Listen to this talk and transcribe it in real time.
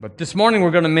But this morning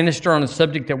we're going to minister on a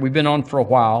subject that we've been on for a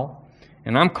while,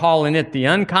 and I'm calling it the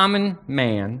uncommon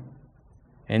man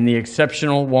and the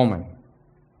exceptional woman.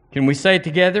 Can we say it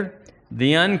together?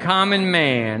 The uncommon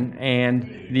man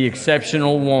and the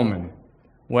exceptional woman.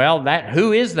 Well,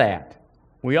 who is that?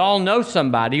 We all know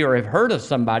somebody or have heard of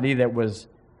somebody that was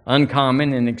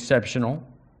uncommon and exceptional.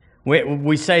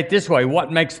 We say it this way: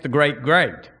 what makes the great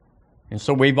great? And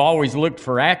so we've always looked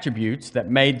for attributes that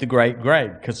made the great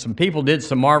great, because some people did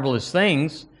some marvelous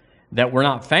things that were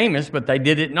not famous, but they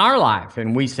did it in our life.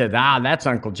 And we said, that's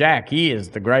Uncle Jack. He is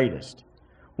the greatest.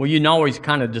 Well, you can always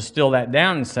kind of distill that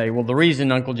down and say, well, the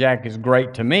reason Uncle Jack is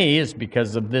great to me is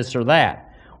because of this or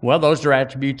that. Well, those are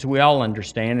attributes we all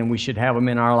understand, and we should have them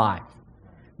in our life.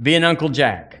 Be an Uncle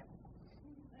Jack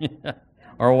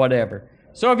or whatever.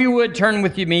 So if you would, turn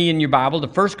with me in your Bible to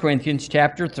 1 Corinthians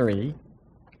chapter 3.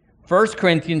 1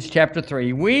 Corinthians chapter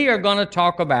 3, we are going to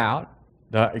talk about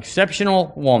the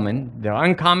exceptional woman, the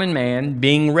uncommon man,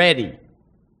 being ready.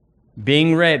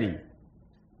 Being ready.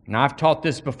 Now, I've taught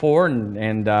this before,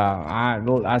 and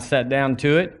I sat down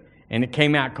to it, and it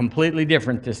came out completely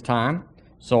different this time.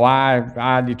 So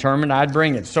I determined I'd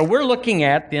bring it. So we're looking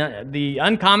at the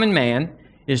uncommon man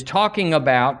is talking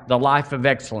about the life of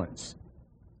excellence.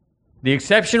 The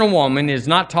exceptional woman is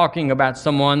not talking about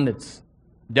someone that's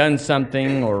done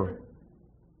something or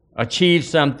achieved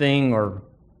something or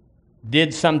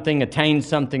did something, attained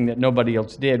something that nobody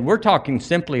else did. We're talking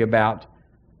simply about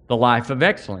the life of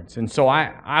excellence. And so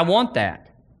I want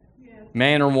that.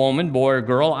 Man or woman, boy or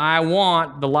girl, I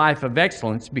want the life of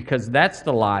excellence because that's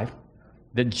the life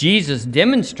that Jesus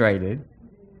demonstrated,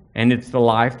 and it's the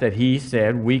life that he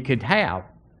said we could have.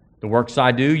 The works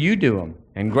I do, you do them.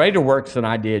 And greater works than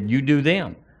I did, you do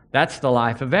them. That's the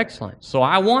life of excellence. So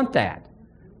I want that.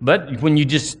 But when you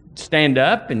just stand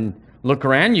up and look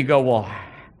around, you go, well,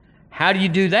 how do you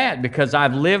do that? Because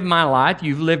I've lived my life,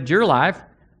 you've lived your life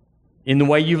in the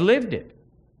way you've lived it.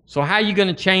 So how are you going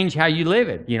to change how you live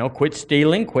it? Quit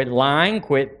stealing, quit lying,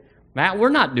 quit that. We're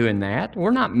not doing that. We're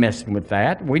not messing with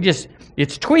that.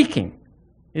 It's tweaking.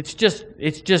 It's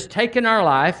just taking our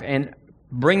life and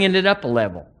bringing it up a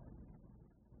level.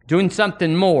 Doing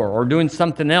something more or doing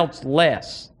something else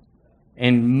less.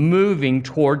 And moving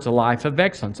towards a life of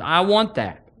excellence. I want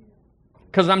that.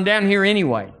 Because I'm down here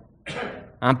anyway.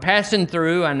 I'm passing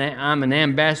through. I'm an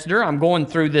ambassador. I'm going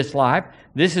through this life.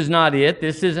 This is not it.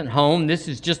 This isn't home. This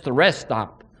is just the rest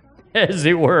stop, as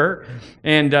it were.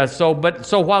 And so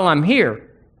while I'm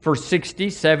here for 60,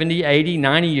 70, 80,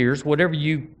 90 years, whatever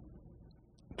you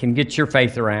can get your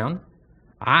faith around,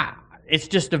 it's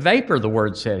just a vapor, the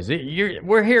word says.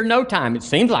 We're here no time. It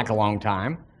seems like a long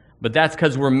time. But that's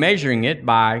because we're measuring it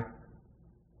by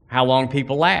how long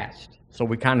people last. So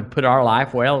we kind of put our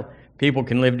life, well, people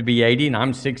can live to be 80 and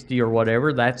I'm 60 or whatever.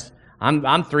 I'm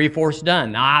 3/4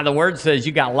 done. The word says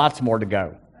you got lots more to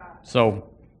go. So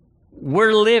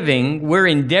we're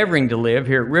endeavoring to live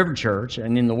here at River Church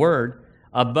and in the Word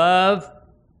above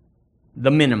the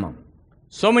minimum.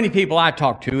 So many people I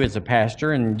talk to as a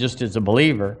pastor and just as a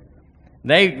believer,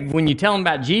 when you tell them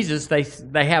about Jesus,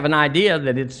 they have an idea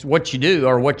that it's what you do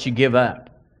or what you give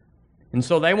up. And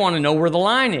so they want to know where the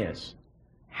line is.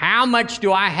 How much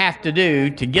do I have to do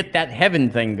to get that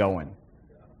heaven thing going?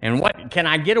 And what can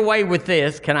I get away with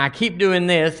this? Can I keep doing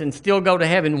this and still go to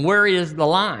heaven? Where is the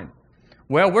line?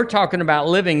 Well, we're talking about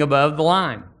living above the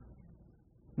line.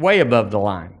 Way above the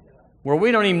line. Where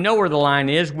we don't even know where the line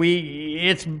is.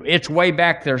 It's way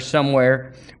back there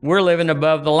somewhere. We're living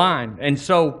above the line. And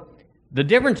so the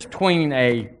difference between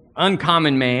an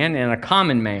uncommon man and a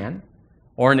common man,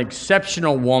 or an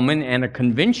exceptional woman and a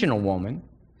conventional woman,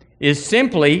 is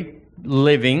simply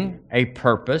living a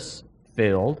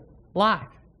purpose-filled life.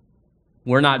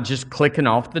 We're not just clicking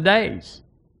off the days.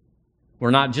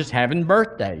 We're not just having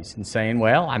birthdays and saying,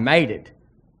 well, I made it.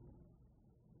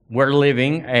 We're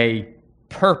living a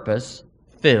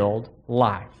purpose-filled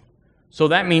life. So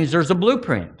that means there's a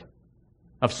blueprint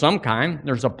of some kind.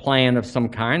 There's a plan of some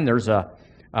kind. There's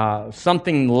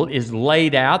something is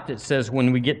laid out that says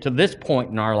when we get to this point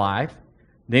in our life,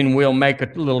 then we'll make a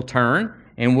little turn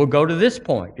and we'll go to this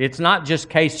point. It's not just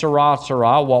que sera,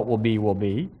 sera, what will be, will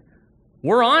be.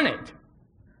 We're on it.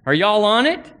 Are y'all on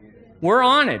it? We're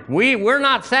on it. We're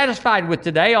not satisfied with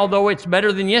today, although it's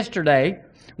better than yesterday.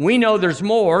 We know there's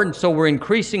more, and so we're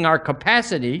increasing our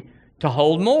capacity to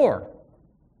hold more.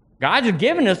 God's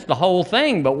given us the whole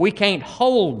thing, but we can't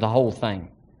hold the whole thing.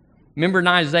 Remember in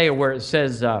Isaiah where it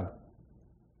says,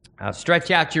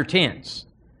 stretch out your tents,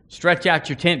 stretch out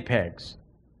your tent pegs.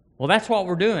 Well, that's what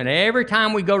we're doing. Every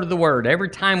time we go to the Word, every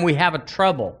time we have a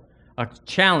trouble, a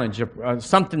challenge,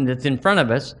 something that's in front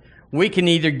of us, We can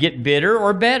either get bitter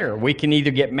or better. We can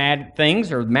either get mad at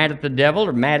things or mad at the devil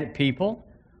or mad at people,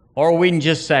 or we can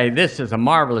just say, this is a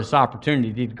marvelous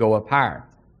opportunity to go up higher.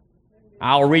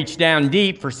 I'll reach down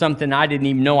deep for something I didn't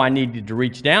even know I needed to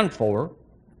reach down for,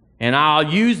 and I'll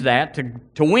use that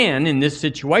to win in this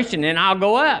situation, and I'll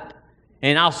go up,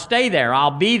 and I'll stay there.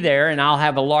 I'll be there, and I'll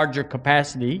have a larger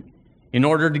capacity in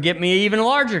order to get me even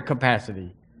larger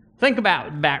capacity. Think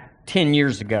about back 10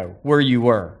 years ago where you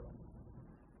were.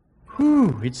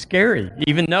 Whew, it's scary.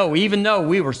 Even though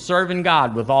we were serving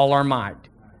God with all our might.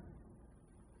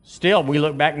 Still, we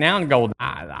look back now and go,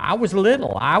 I was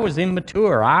little. I was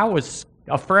immature. I was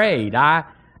afraid. I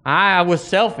was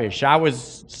selfish. I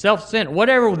was self-centered.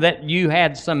 Whatever that you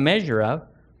had some measure of.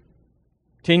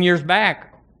 10 years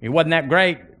back, it wasn't that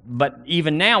great. But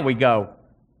even now we go,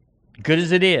 good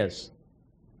as it is,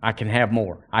 I can have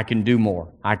more. I can do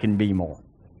more. I can be more.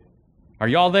 Are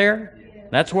y'all there?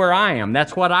 That's where I am.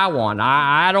 That's what I want.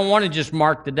 I don't want to just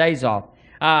mark the days off.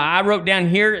 I wrote down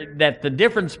here that the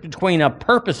difference between a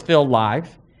purpose-filled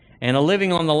life and a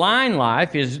living on the line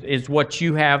life is what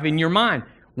you have in your mind.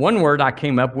 One word I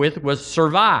came up with was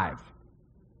survive.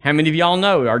 How many of y'all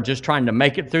know are just trying to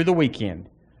make it through the weekend?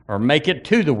 Or make it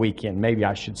to the weekend, maybe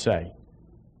I should say.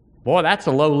 Boy, that's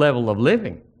a low level of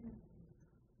living.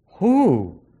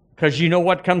 Whoo! Because you know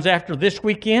what comes after this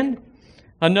weekend?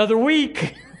 Another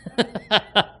week.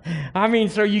 I mean,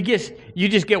 so you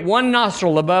just get one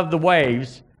nostril above the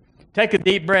waves, take a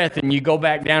deep breath, and you go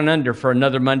back down under for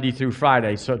another Monday through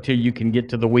Friday till you can get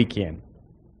to the weekend.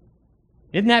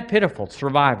 Isn't that pitiful?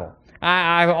 Survival.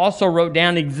 I also wrote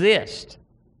down exist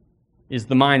is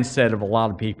the mindset of a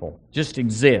lot of people. Just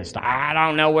exist. I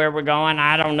don't know where we're going.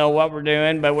 I don't know what we're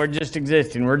doing, but we're just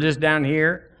existing. We're just down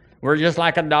here. We're just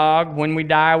like a dog. When we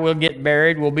die, we'll get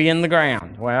buried. We'll be in the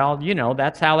ground. Well,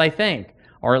 that's how they think.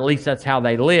 Or at least that's how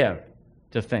they live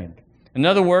to think.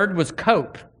 Another word was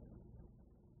cope.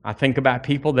 I think about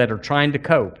people that are trying to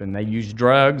cope, and they use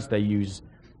drugs, they use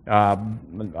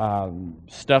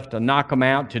stuff to knock them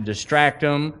out, to distract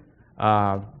them,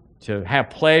 to have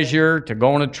pleasure, to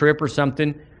go on a trip or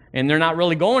something, and they're not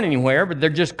really going anywhere, but they're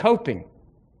just coping,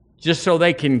 just so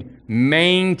they can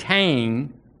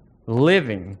maintain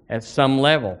living at some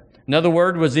level. Another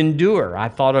word was endure. I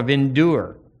thought of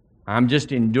endure. I'm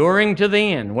just enduring to the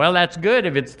end. Well, that's good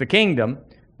if it's the kingdom,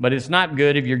 but it's not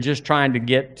good if you're just trying to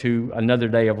get to another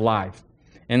day of life.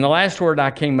 And the last word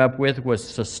I came up with was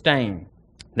sustain,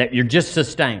 that you're just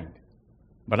sustained.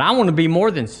 But I want to be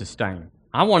more than sustained.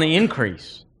 I want to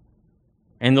increase.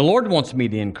 And the Lord wants me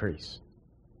to increase.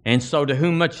 And so to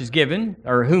whom much is given,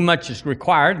 or whom much is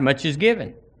required, much is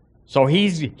given. So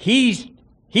he's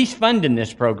funding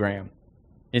this program.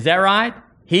 Is that right?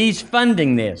 He's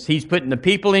funding this. He's putting the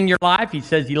people in your life. He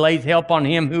says he lays help on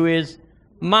him who is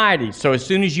mighty. So as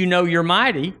soon as you know you're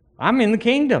mighty, I'm in the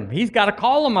kingdom. He's got a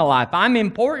call on my life. I'm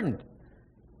important.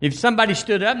 If somebody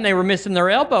stood up and they were missing their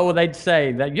elbow, well, they'd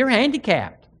say that you're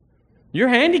handicapped. You're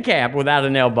handicapped without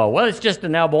an elbow. Well, it's just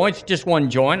an elbow. It's just one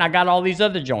joint. I got all these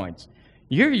other joints.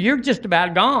 You're just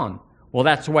about gone. Well,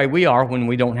 that's the way we are when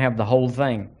we don't have the whole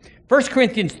thing. 1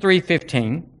 Corinthians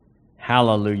 3:15.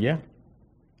 Hallelujah.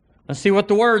 Let's see what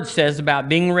the Word says about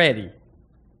being ready.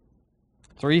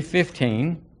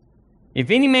 3:15.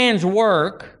 If any man's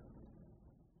work,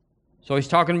 so he's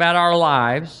talking about our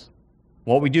lives,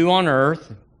 what we do on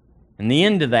earth, and the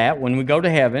end of that, when we go to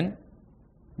heaven,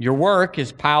 your work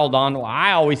is piled on. Well,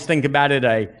 I always think about it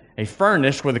a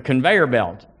furnace with a conveyor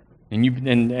belt.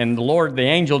 And the Lord, the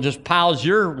angel, just piles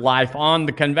your life on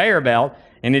the conveyor belt,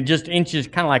 and it just inches,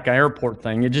 kind of like an airport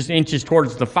thing. It just inches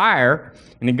towards the fire,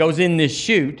 and it goes in this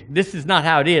chute. This is not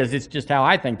how it is. It's just how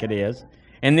I think it is.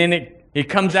 And then it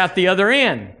comes out the other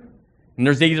end. And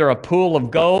there's either a pool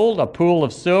of gold, a pool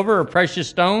of silver, or precious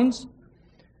stones.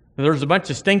 There's a bunch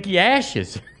of stinky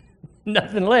ashes.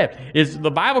 Nothing left. The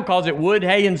Bible calls it wood,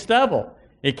 hay, and stubble.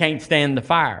 It can't stand the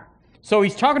fire. So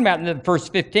he's talking about in verse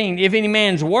 15, if any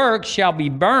man's work shall be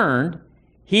burned,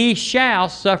 he shall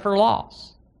suffer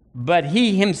loss. But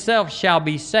he himself shall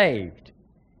be saved,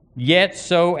 yet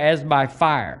so as by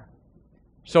fire.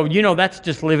 So, that's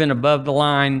just living above the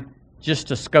line,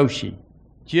 just a skoshie.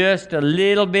 Just a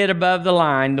little bit above the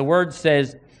line. The Word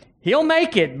says he'll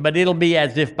make it, but it'll be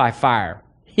as if by fire.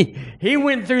 He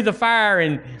went through the fire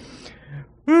and,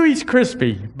 he's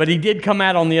crispy, but he did come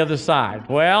out on the other side.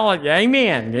 Well,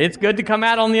 amen. It's good to come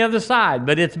out on the other side,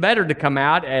 but it's better to come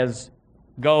out as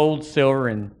gold, silver,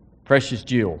 and precious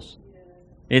jewels.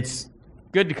 It's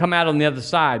good to come out on the other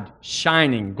side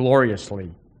shining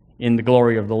gloriously in the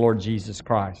glory of the Lord Jesus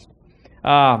Christ.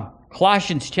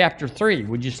 Colossians chapter 3.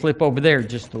 Would you slip over there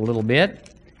just a little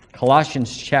bit?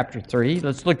 Colossians chapter 3.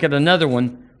 Let's look at another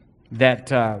one that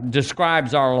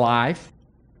describes our life,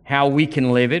 how we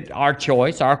can live it, our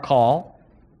choice, our call.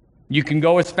 You can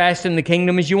go as fast in the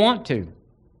kingdom as you want to.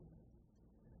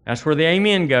 That's where the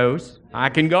amen goes. I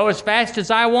can go as fast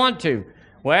as I want to.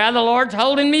 Well, the Lord's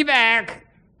holding me back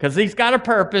because He's got a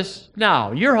purpose.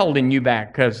 No, you're holding you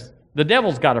back because the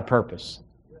devil's got a purpose.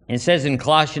 It says in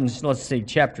Colossians,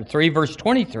 chapter 3, verse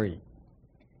 23.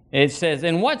 It says,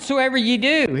 and whatsoever ye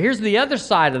do, here's the other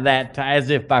side of that, as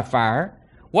if by fire.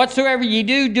 Whatsoever ye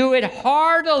do, do it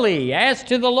heartily as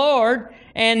to the Lord,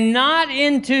 and not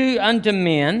unto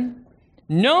men,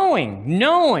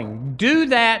 knowing, do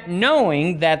that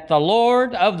knowing that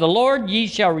of the Lord ye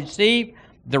shall receive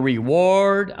the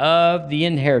reward of the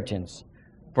inheritance,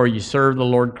 for you serve the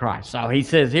Lord Christ. So he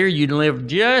says here, you can live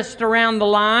just around the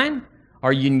line,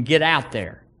 or you can get out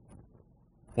there.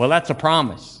 Well, that's a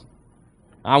promise.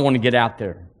 I want to get out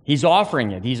there. He's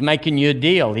offering it. He's making you a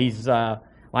deal. He's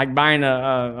like buying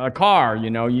a car.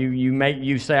 You know,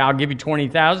 you say, I'll give you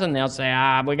 $20,000. They'll say,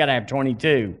 we got to have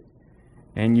 22.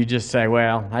 And you just say,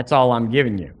 well, that's all I'm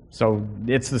giving you. So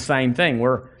it's the same thing.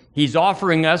 He's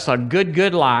offering us a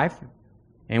good life.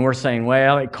 And we're saying,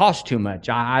 well, it costs too much.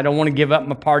 I don't want to give up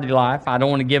my party life. I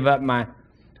don't want to give up my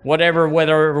whatever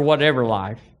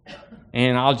life.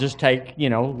 And I'll just take,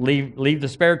 leave the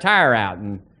spare tire out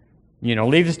and,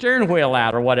 leave the steering wheel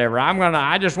out or whatever.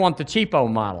 I just want the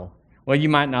cheapo model. Well, you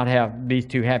might not be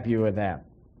too happy with that.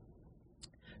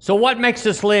 So what makes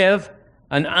us live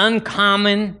an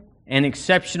uncommon and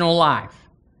exceptional life?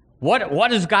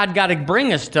 What has God got to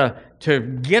bring us to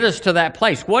get us to that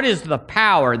place? What is the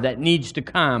power that needs to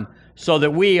come so that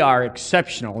we are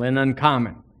exceptional and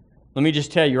uncommon? Let me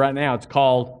just tell you right now, it's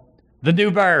called the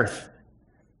new birth.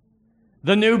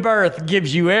 The new birth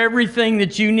gives you everything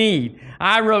that you need.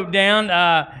 I wrote down,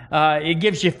 it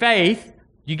gives you faith.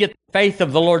 You get the faith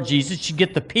of the Lord Jesus. You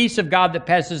get the peace of God that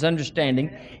passes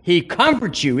understanding. He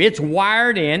comforts you. It's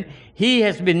wired in. He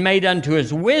has been made unto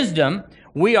His wisdom.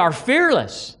 We are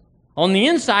fearless. On the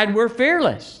inside, we're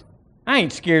fearless. I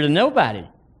ain't scared of nobody.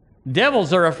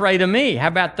 Devils are afraid of me. How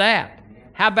about that?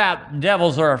 How about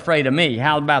devils are afraid of me?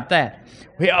 How about that?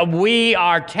 We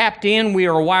are tapped in. We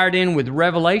are wired in with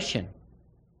revelation.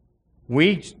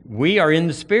 We are in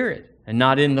the Spirit and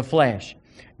not in the flesh.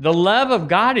 The love of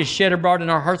God is shed abroad in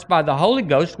our hearts by the Holy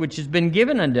Ghost, which has been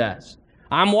given unto us.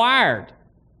 I'm wired.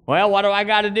 Well, what do I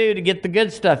got to do to get the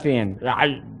good stuff in?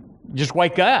 I just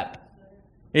wake up.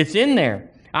 It's in there.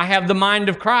 I have the mind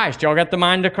of Christ. Y'all got the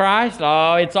mind of Christ?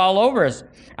 Oh, it's all over us.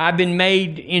 I've been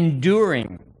made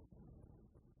enduring.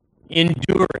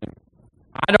 Enduring.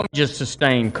 I don't just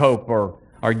sustain, cope, or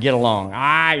get along.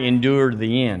 I endure to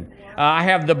the end. I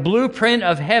have the blueprint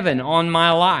of heaven on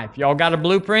my life. Y'all got a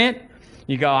blueprint?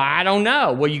 You go, I don't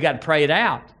know. Well, you got to pray it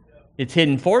out. It's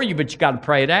hidden for you, but you got to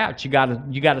pray it out. You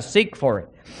got to seek for it.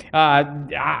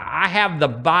 I have the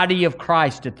body of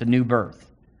Christ at the new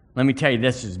birth. Let me tell you,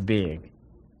 this is big.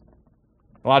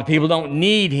 A lot of people don't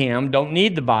need Him, don't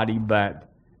need the body, but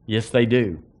yes, they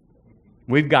do.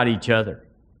 We've got each other.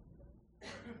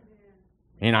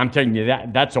 And I'm telling you,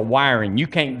 that's a wiring. You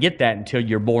can't get that until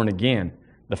you're born again,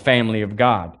 the family of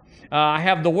God. I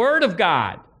have the Word of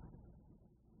God.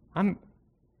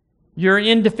 You're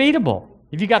indefeatable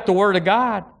if you got the Word of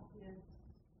God.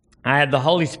 I have the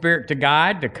Holy Spirit to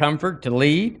guide, to comfort, to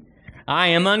lead. I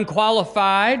am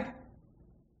unqualified.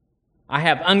 I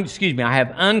have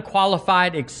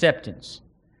unqualified acceptance.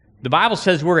 The Bible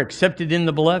says we're accepted in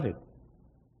the beloved.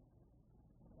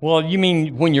 Well, you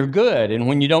mean when you're good and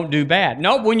when you don't do bad?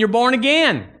 Nope, when you're born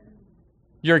again.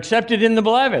 You're accepted in the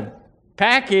beloved.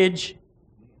 Package.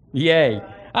 Yay.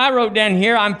 I wrote down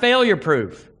here, I'm failure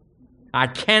proof. I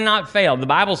cannot fail. The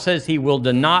Bible says He will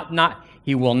not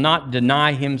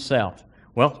deny Himself.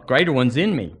 Well, greater one's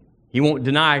in me. He won't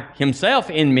deny Himself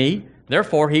in me,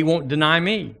 therefore He won't deny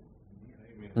me.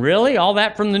 Really? All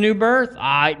that from the new birth?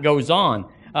 It goes on.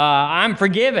 I'm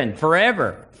forgiven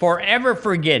forever. Forever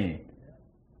forgiven.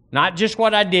 Not just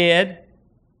what I did.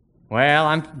 Well,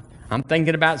 I'm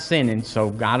thinking about sinning,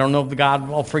 so I don't know if God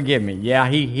will forgive me. Yeah,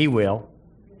 He will.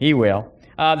 He will.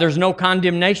 There's no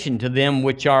condemnation to them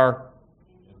which are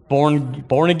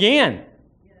born again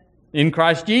in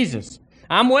Christ Jesus.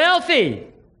 I'm wealthy.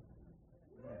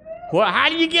 Well, how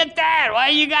do you get that?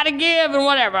 Well, you got to give and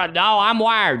whatever. No, I'm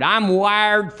wired. I'm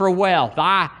wired for wealth.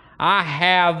 I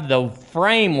have the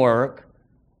framework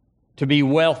to be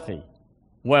wealthy.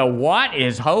 Well, what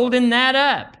is holding that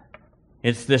up?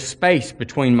 It's the space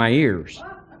between my ears.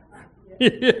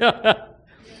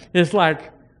 It's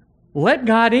like, let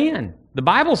God in. The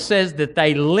Bible says that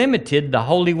they limited the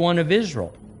Holy One of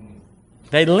Israel.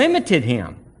 They limited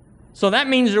Him. So that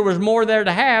means there was more there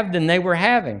to have than they were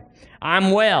having.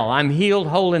 I'm well. I'm healed,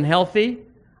 whole, and healthy.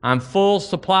 I'm full,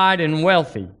 supplied, and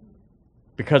wealthy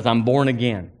because I'm born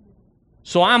again.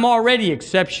 So I'm already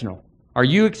exceptional. Are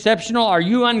you exceptional? Are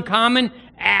you uncommon?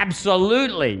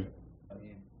 Absolutely.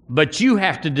 But you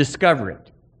have to discover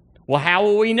it. Well, how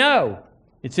will we know?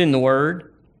 It's in the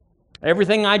Word.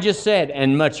 Everything I just said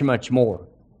and much, much more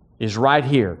is right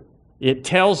here. It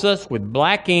tells us with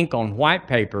black ink on white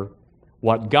paper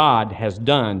what God has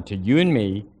done to you and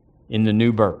me in the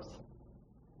new birth.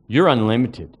 You're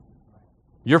unlimited.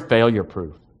 You're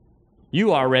failure-proof.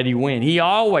 You already win. He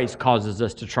always causes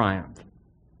us to triumph.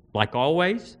 Like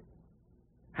always.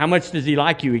 How much does He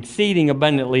like you? Exceeding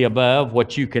abundantly above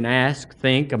what you can ask,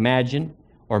 think, imagine,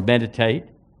 or meditate.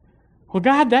 Well,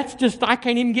 God, that's just, I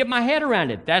can't even get my head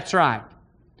around it. That's right.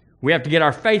 We have to get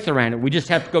our faith around it. We just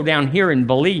have to go down here and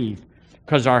believe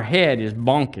because our head is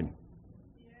bonking.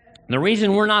 The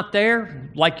reason we're not there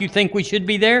like you think we should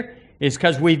be there is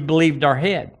because we've believed our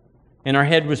head. And our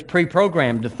head was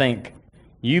pre-programmed to think,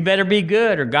 you better be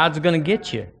good or God's going to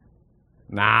get you.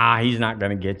 Nah, He's not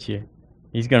going to get you.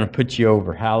 He's going to put you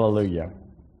over. Hallelujah.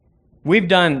 We've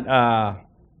done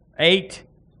 8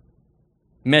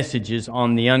 messages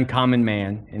on the uncommon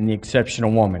man and the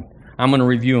exceptional woman. I'm going to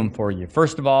review them for you.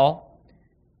 First of all,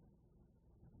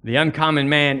 the uncommon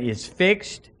man is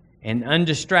fixed and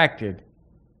undistracted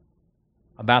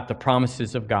about the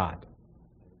promises of God.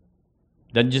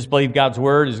 Doesn't just believe God's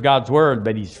word is God's word,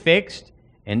 but he's fixed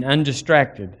and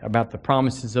undistracted about the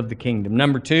promises of the kingdom.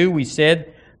 Number 2, we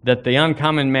said that the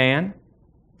uncommon man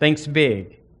thinks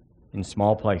big in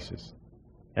small places.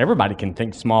 Everybody can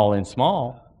think small in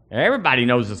small. Everybody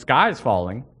knows the sky is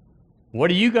falling. What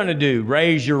are you going to do?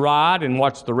 Raise your rod and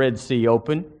watch the Red Sea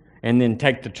open and then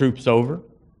take the troops over?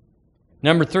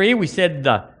 Number 3, we said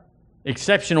the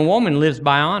exceptional woman lives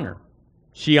by honor.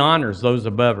 She honors those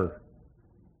above her.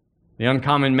 The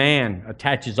uncommon man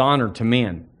attaches honor to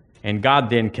men, and God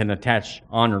then can attach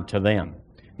honor to them.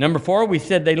 Number 4, we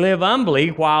said they live humbly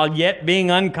while yet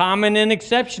being uncommon and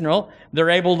exceptional.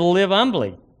 They're able to live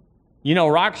humbly. You know,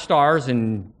 rock stars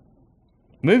and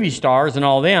movie stars and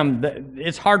all them,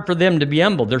 it's hard for them to be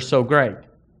humble. They're so great.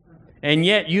 And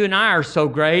yet you and I are so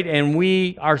great, and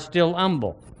we are still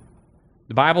humble.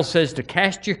 The Bible says to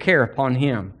cast your care upon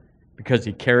Him because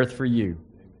He careth for you.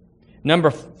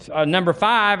 Number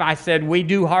 5, I said we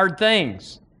do hard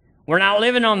things. We're not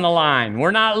living on the line. We're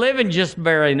not living just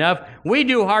barely enough. We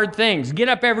do hard things. Get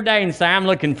up every day and say, I'm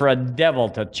looking for a devil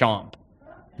to chomp.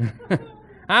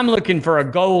 I'm looking for a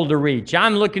goal to reach.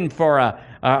 I'm looking for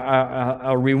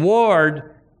a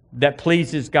reward that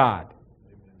pleases God.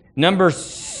 Number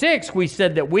 6, we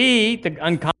said that we, the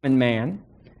uncommon man,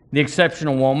 the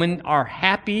exceptional woman, are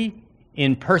happy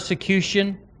in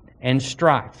persecution and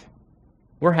strife.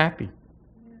 We're happy.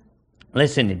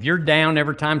 Listen, if you're down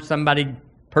every time somebody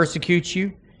persecutes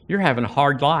you, you're having a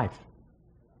hard life.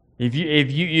 If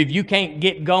you can't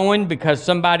get going because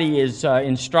somebody is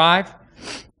in strife,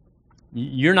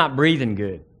 you're not breathing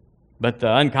good. But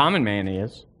the uncommon man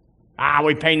is.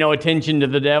 We pay no attention to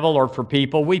the devil or for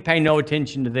people. We pay no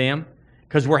attention to them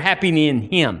because we're happy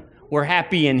in Him. We're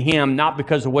happy in Him, not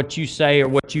because of what you say or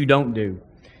what you don't do.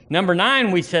 Number 9,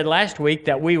 we said last week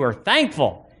that we were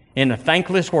thankful in a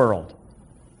thankless world.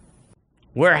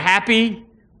 We're happy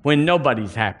when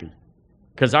nobody's happy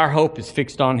because our hope is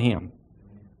fixed on Him.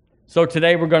 So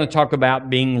today we're going to talk about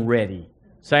being ready.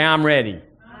 Say, I'm ready.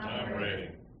 I'm ready.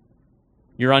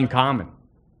 You're uncommon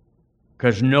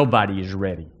because nobody is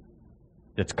ready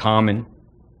that's common.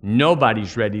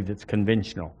 Nobody's ready that's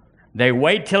conventional. They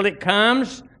wait till it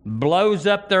comes, blows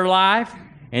up their life,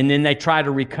 and then they try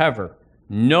to recover.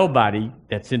 Nobody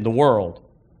that's in the world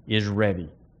is ready.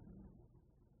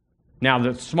 Now,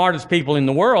 the smartest people in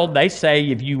the world, they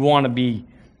say if you want to be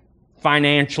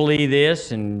financially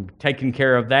this and taking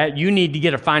care of that, you need to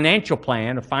get a financial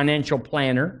plan, a financial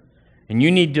planner, and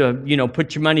you need to,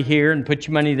 put your money here and put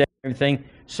your money there and everything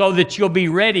so that you'll be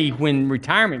ready when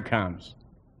retirement comes.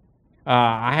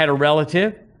 I had a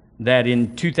relative that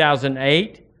in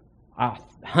 2008,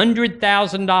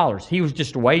 $100,000, he was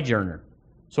just a wage earner.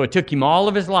 So it took him all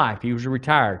of his life, he was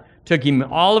retired, took him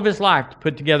all of his life to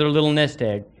put together a little nest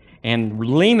egg. And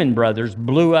Lehman Brothers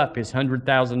blew up his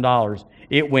 $100,000.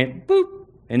 It went boop,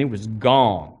 and it was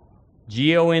gone.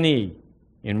 Gone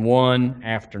in one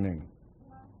afternoon.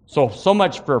 So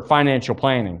much for financial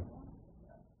planning.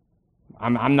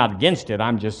 I'm not against it.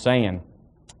 I'm just saying,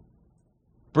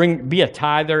 be a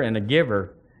tither and a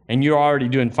giver, and you're already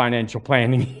doing financial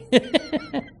planning.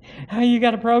 You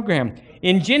got a program.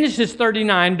 In Genesis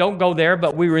 39, don't go there,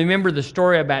 but we remember the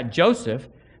story about Joseph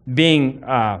being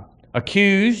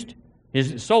accused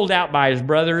Sold out by his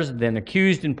brothers, then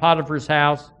accused in Potiphar's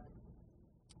house,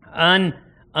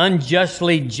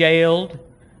 unjustly jailed.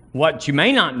 What you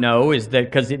may not know is that,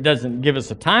 because it doesn't give us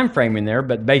a time frame in there,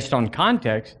 but based on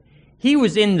context, he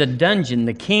was in the dungeon,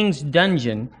 the king's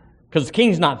dungeon, because the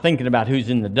king's not thinking about who's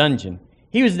in the dungeon.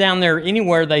 He was down there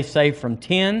anywhere, they say, from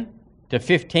 10 to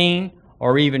 15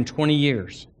 or even 20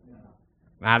 years.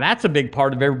 Now, that's a big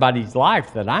part of everybody's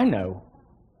life that I know.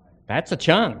 That's a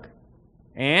chunk.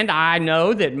 And I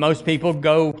know that most people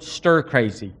go stir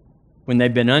crazy when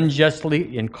they've been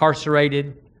unjustly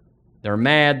incarcerated. They're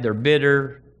mad, they're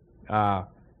bitter.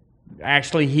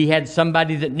 Actually, he had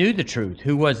somebody that knew the truth.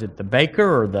 Who was it? The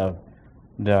baker or the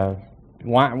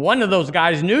one of those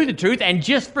guys knew the truth and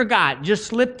just forgot, just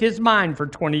slipped his mind for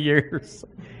 20 years.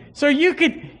 So you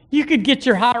could get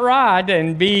your hot rod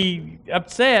and be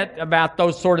upset about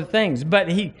those sort of things. But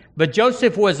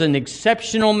Joseph was an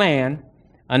exceptional man,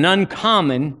 an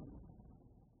uncommon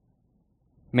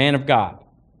man of God.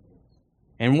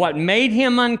 And what made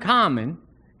him uncommon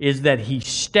is that he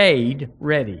stayed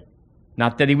ready.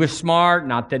 Not that he was smart,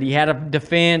 not that he had a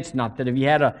defense, not that he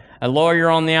had a lawyer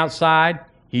on the outside.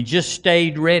 He just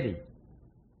stayed ready.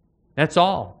 That's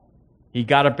all. He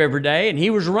got up every day and he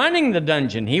was running the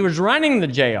dungeon. He was running the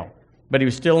jail, but he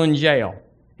was still in jail.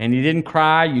 And he didn't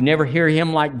cry. You never hear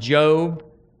him like Job.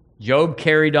 Job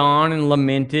carried on and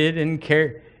lamented and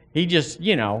he just,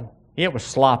 it was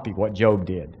sloppy what Job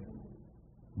did.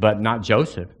 But not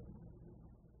Joseph.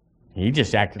 He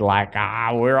just acted like,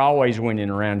 we're always winning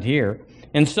around here.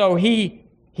 And so he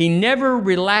never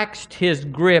relaxed his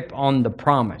grip on the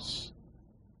promise.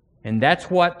 And that's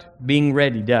what being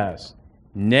ready does.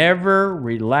 Never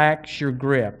relax your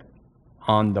grip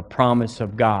on the promise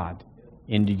of God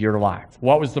into your life.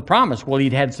 What was the promise? Well,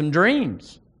 he'd had some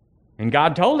dreams. And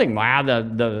God told him,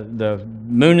 the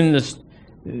moon and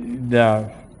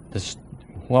the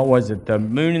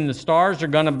moon and the stars are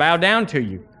going to bow down to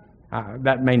you.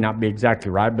 That may not be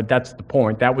exactly right, but that's the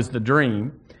point. That was the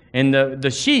dream. And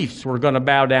the chiefs were going to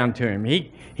bow down to him.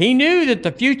 He knew that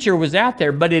the future was out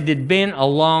there, but it had been a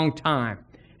long time.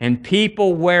 And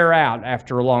people wear out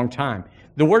after a long time.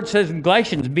 The word says in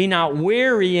Galatians, be not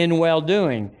weary in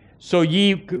well-doing, for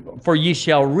ye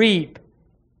shall reap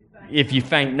if you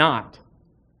faint not.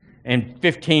 And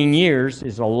 15 years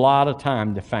is a lot of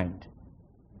time to faint.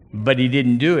 But he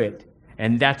didn't do it.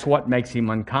 And that's what makes him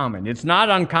uncommon. It's not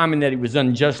uncommon that he was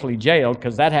unjustly jailed,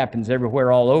 because that happens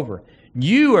everywhere all over.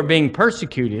 You are being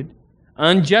persecuted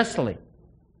unjustly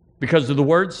because of the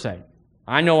word's sake.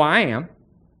 I know I am.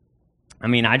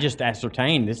 I just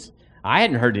ascertained this. I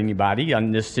hadn't heard anybody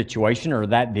on this situation or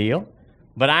that deal.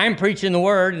 But I am preaching the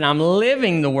word, and I'm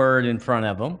living the word in front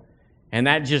of them. And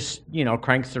that just,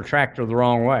 cranks their tractor the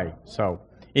wrong way. So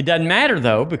it doesn't matter,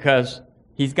 though, because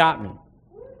he's got me.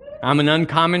 I'm an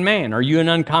uncommon man. Are you an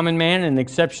uncommon man, an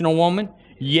exceptional woman?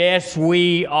 Yes,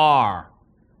 we are.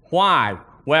 Why?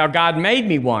 Well, God made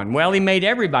me one. Well, he made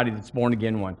everybody that's born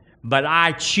again one. But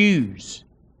I choose.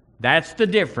 That's the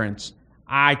difference.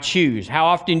 I choose. How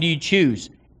often do you choose?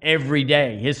 Every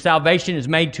day. His salvation is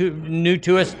made new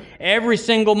to us every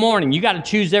single morning. You got to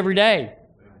choose every day.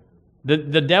 The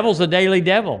devil's a daily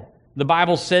devil. The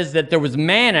Bible says that there was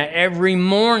manna every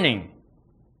morning.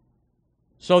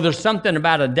 So there's something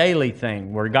about a daily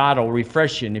thing where God will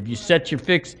refresh you. And if you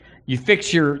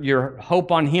fix your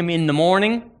hope on him in the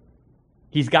morning,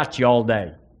 he's got you all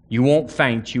day. You won't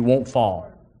faint. You won't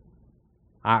fall.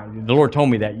 The Lord told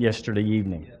me that yesterday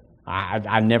evening.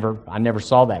 I never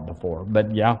saw that before.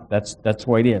 But yeah, that's the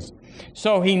way it is.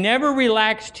 So he never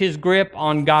relaxed his grip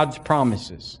on God's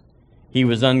promises. He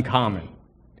was uncommon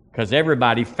because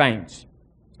everybody faints.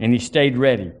 And he stayed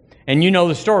ready. And you know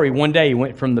the story. One day he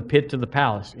went from the pit to the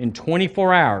palace. In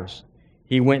 24 hours,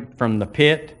 he went from the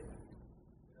pit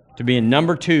to being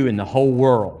number 2 in the whole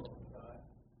world.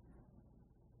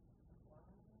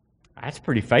 That's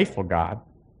pretty faithful, God.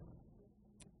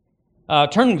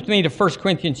 Turn with me to 1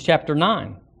 Corinthians chapter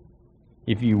 9,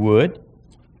 if you would.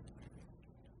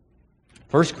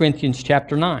 1 Corinthians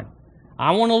chapter 9.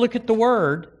 I want to look at the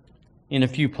Word in a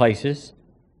few places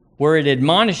where it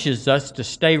admonishes us to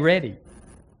stay ready.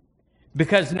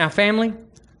 Because now, family,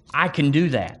 I can do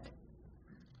that.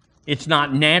 It's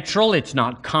not natural. It's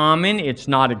not common. It's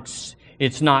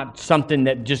not something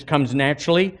that just comes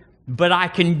naturally. But I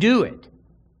can do it.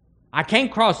 I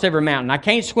can't cross every mountain. I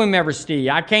can't swim every sea.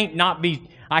 I cannot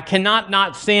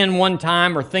not sin one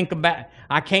time or think about.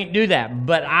 I can't do that.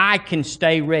 But I can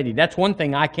stay ready. That's one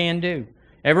thing I can do.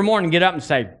 Every morning, get up and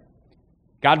say,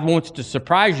 God wants to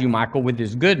surprise you, Michael, with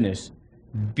his goodness.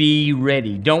 Be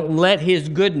ready. Don't let his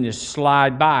goodness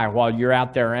slide by while you're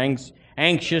out there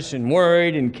anxious and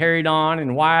worried and carried on,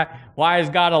 and why is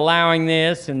God allowing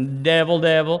this, and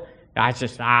devil.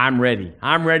 I'm ready.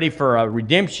 I'm ready for a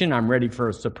redemption. I'm ready for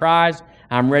a surprise.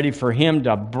 I'm ready for Him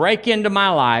to break into my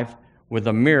life with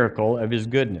a miracle of His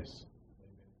goodness.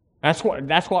 That's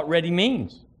what ready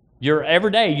means.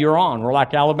 Every day you're on. We're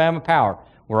like Alabama Power.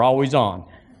 We're always on.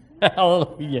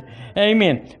 Hallelujah.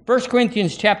 Amen. 1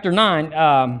 Corinthians chapter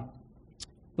 9,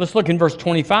 let's look in verse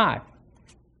 25.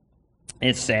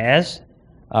 It says,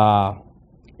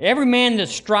 every man that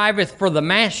striveth for the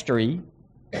mastery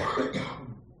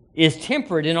is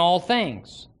temperate in all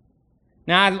things.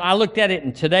 Now, I looked at it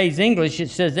in today's English. It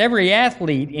says, every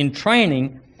athlete in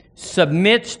training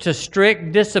submits to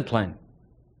strict discipline.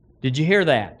 Did you hear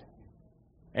that?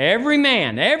 Every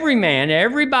man,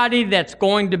 everybody that's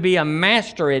going to be a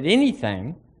master at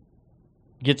anything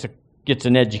gets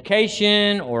an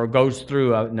education or goes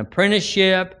through an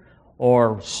apprenticeship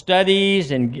or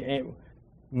studies, and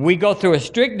we go through a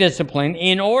strict discipline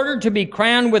in order to be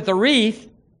crowned with a wreath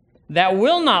that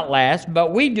will not last,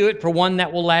 but we do it for one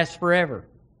that will last forever.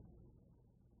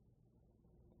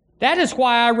 That is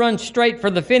why I run straight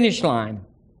for the finish line,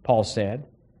 Paul said.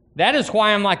 That is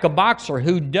why I'm like a boxer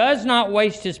who does not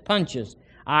waste his punches.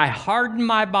 I harden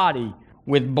my body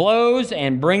with blows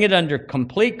and bring it under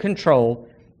complete control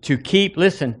to keep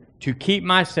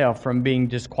myself from being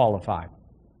disqualified.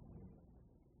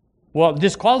 Well,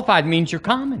 disqualified means you're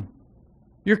common.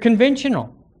 You're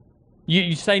conventional.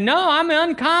 You say, no, I'm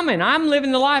uncommon. I'm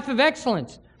living the life of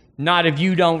excellence. Not if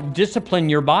you don't discipline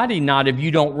your body, not if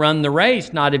you don't run the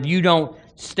race, not if you don't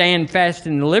stand fast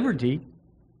in the liberty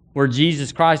where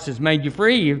Jesus Christ has made you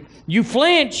free. You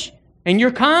flinch and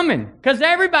you're common, because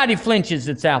everybody flinches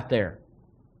that's out there.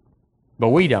 But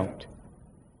we don't.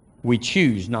 We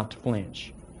choose not to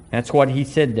flinch. That's what he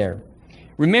said there.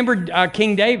 Remember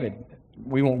King David.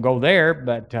 We won't go there,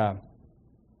 but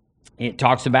it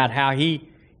talks about how he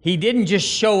didn't just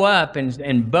show up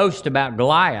and boast about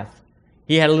Goliath.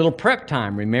 He had a little prep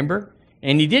time, remember?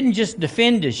 And he didn't just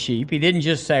defend his sheep. He didn't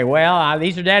just say, well,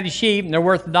 these are Daddy's sheep, and they're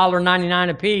worth $1.99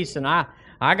 a piece, and I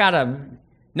got to...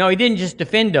 No, he didn't just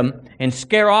defend them and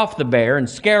scare off the bear and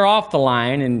scare off the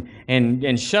lion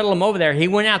and shuttle them over there. He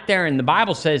went out there, and the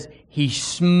Bible says he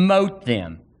smote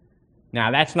them.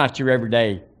 Now, that's not your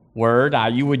everyday word.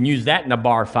 You wouldn't use that in a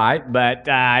bar fight, but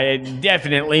it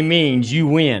definitely means you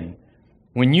win.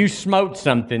 When you smote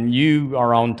something, you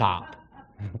are on top.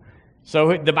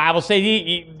 So the Bible said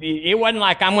it wasn't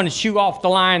like I'm going to shoo off the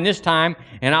lion this time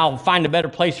and I'll find a better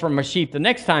place for my sheep the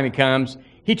next time he comes.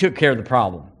 He took care of the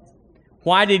problem.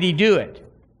 Why did he do it?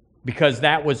 Because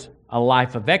that was a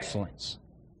life of excellence.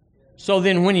 So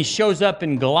then when he shows up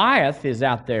and Goliath is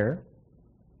out there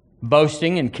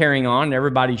boasting and carrying on, and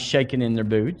everybody's shaking in their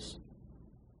boots,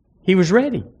 he was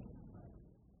ready.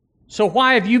 So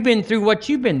why have you been through what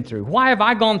you've been through? Why have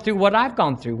I gone through what I've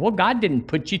gone through? Well, God didn't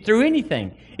put you through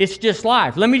anything. It's just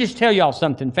life. Let me just tell y'all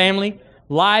something, family.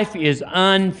 Life is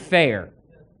unfair.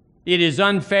 It is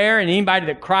unfair, and anybody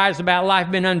that cries about life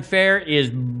being unfair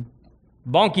is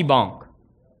bonky bonk.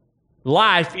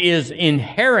 Life is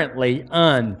inherently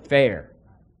unfair.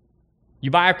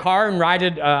 You buy a car and ride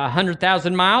it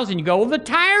 100,000 miles, and you go, well, the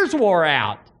tires wore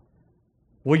out.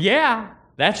 Well, yeah,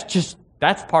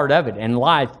 that's part of it, and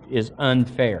life is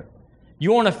unfair.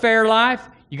 You want a fair life?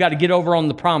 You got to get over on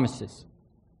the promises,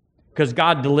 because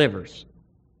God delivers.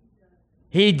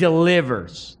 He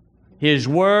delivers. His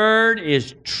word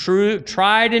is true,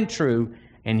 tried and true,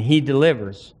 and He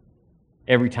delivers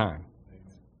every time.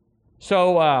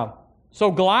 So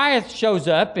Goliath shows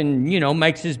up and,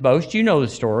 makes his boast. You know the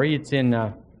story. It's in,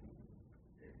 I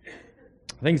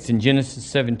think it's in Genesis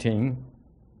 17.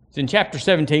 It's in chapter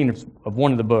 17 of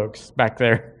one of the books back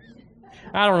there.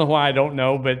 I don't know why I don't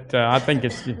know, but I think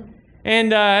it's...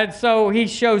 And so he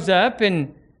shows up,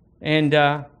 and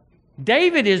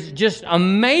David is just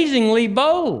amazingly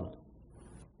bold.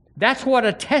 That's what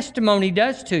a testimony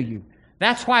does to you.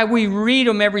 That's why we read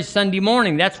them every Sunday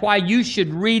morning. That's why you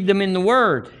should read them in the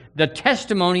Word, the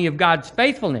testimony of God's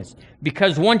faithfulness.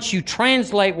 Because once you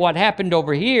translate what happened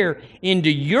over here into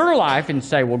your life and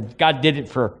say, well, God did it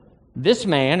for this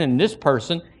man and this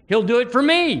person, He'll do it for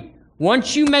me.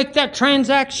 Once you make that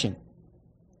transaction,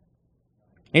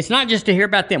 it's not just to hear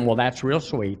about them. Well, that's real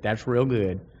sweet. That's real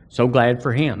good. So glad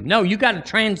for him. No, you got to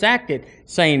transact it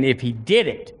saying if He did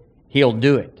it, He'll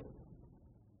do it.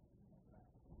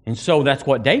 And so that's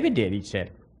what David did. He said,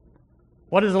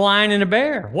 what is a lion and a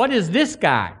bear? What is this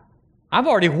guy? I've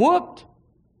already whooped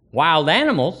wild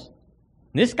animals.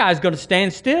 This guy's going to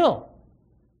stand still.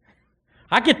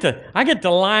 I get to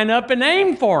line up and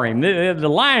aim for him. The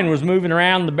lion was moving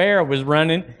around. The bear was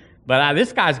running. But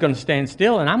this guy's going to stand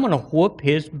still, and I'm going to whoop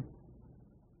his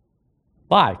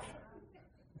life.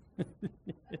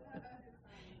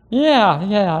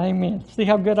 Yeah, amen. See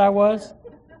how good I was?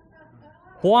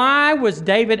 Why was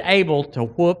David able to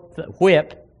whip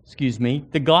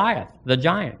the Goliath, the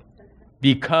giant?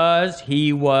 Because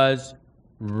he was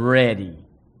ready.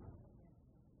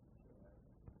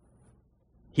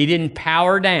 He didn't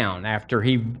power down after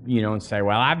he, and say,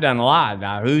 well, I've done a lot.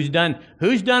 Now, who's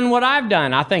done what I've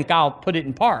done? I think I'll put it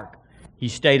in park. He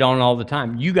stayed on all the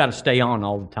time. You got to stay on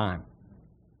all the time.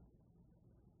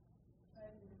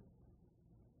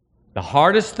 The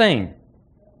hardest thing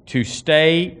to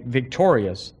stay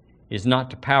victorious is not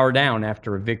to power down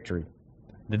after a victory.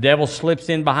 The devil slips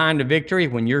in behind a victory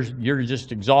when you're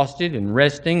just exhausted and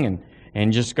resting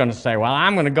and just going to say, well,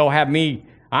 I'm going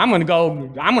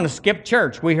to skip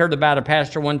church. We heard about a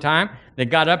pastor one time that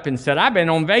got up and said, I've been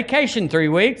on vacation 3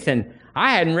 weeks and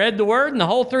I hadn't read the word in the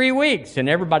whole 3 weeks. And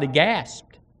everybody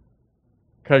gasped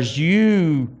because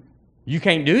you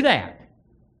can't do that.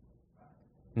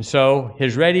 And so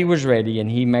his ready was ready and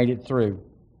he made it through.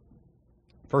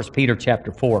 1 Peter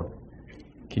chapter 4.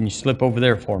 Can you slip over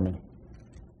there for me?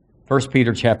 1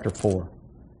 Peter chapter 4.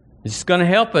 This is going to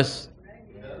help us.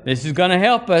 This is going to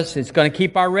help us. It's going to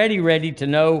keep our ready to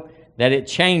know that it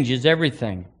changes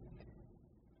everything.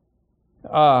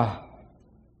 1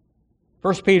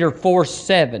 Peter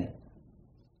 4:7.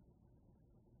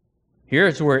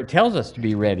 Here's where it tells us to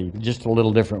be ready. Just a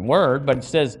little different word, but it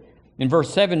says in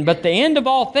verse 7, but the end of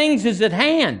all things is at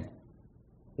hand.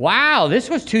 Wow, this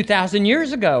was 2,000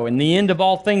 years ago, and the end of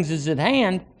all things is at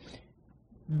hand.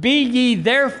 Be ye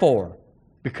therefore,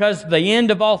 because the end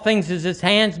of all things is at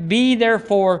hand, be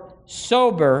therefore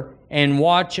sober and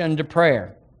watch unto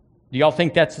prayer. Do y'all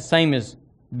think that's the same as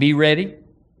be ready?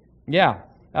 Yeah.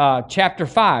 Chapter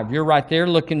 5, you're right there.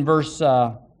 Look in verse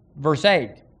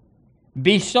 8.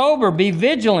 Be sober, be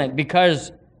vigilant,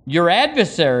 because your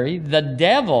adversary, the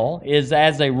devil, is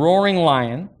as a roaring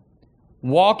lion,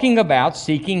 walking about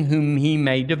seeking whom he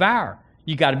may devour.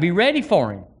 You got to be ready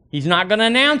for him. He's not going to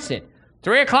announce it.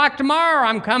 3 o'clock tomorrow,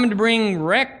 I'm coming to bring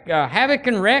havoc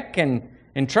and wreck and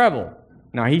trouble.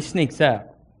 No, he sneaks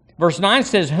up. Verse 9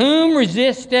 says, whom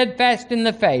resist steadfast in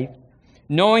the faith,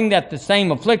 knowing that the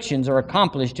same afflictions are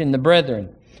accomplished in the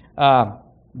brethren. That's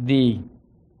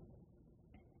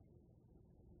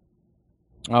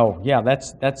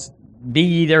be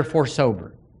ye therefore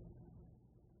sober.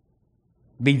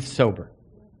 Be sober.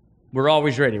 We're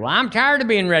always ready. Well, I'm tired of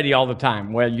being ready all the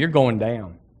time. Well, you're going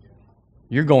down.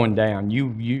 You're going down.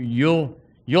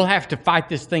 You'll have to fight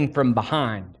this thing from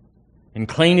behind and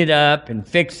clean it up and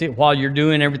fix it while you're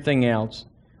doing everything else.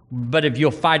 But if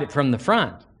you'll fight it from the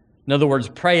front, in other words,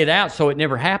 pray it out so it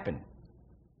never happened.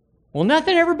 Well,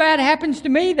 nothing ever bad happens to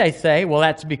me, they say. Well,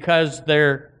 that's because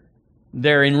they're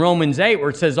in Romans 8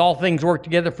 where it says all things work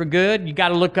together for good. You got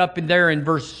to look up in there in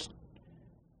verse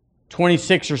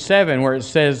 26 or 7 where it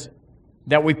says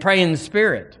that we pray in the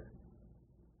Spirit.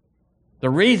 The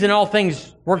reason all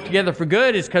things work together for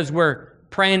good is because we're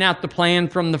praying out the plan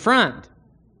from the front.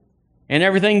 And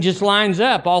everything just lines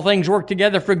up. All things work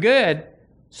together for good.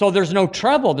 So there's no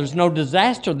trouble, there's no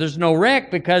disaster, there's no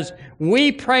wreck because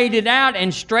we prayed it out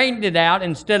and straightened it out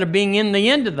instead of being in the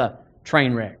end of the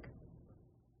train wreck.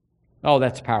 Oh,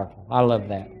 that's powerful. I love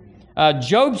that.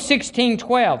 Job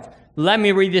 16:12. Let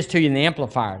me read this to you in the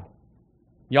Amplified.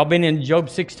 Y'all been in Job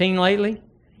 16 lately?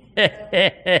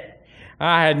 I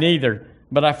hadn't either.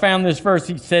 But I found this verse.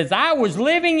 He says, I was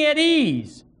living at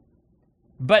ease,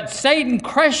 but Satan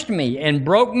crushed me and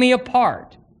broke me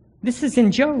apart. This is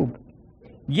in Job.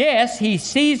 Yes, he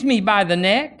seized me by the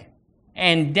neck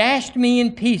and dashed me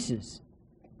in pieces.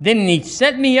 Then he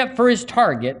set me up for his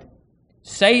target.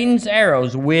 Satan's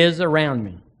arrows whiz around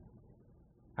me.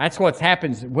 That's what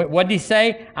happens. What did he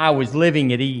say? I was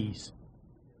living at ease.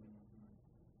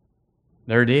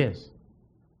 There it is.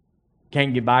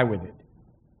 Can't get by with it.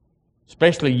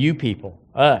 Especially you people,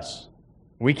 us.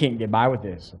 We can't get by with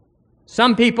this.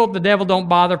 Some people, the devil don't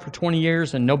bother for 20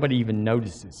 years and nobody even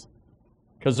notices.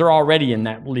 Because they're already in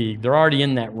that league. They're already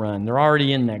in that run. They're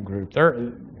already in that group.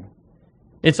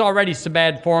 It's already so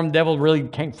bad for them, the devil really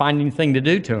can't find anything to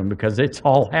do to them because it's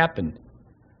all happened.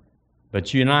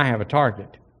 But you and I have a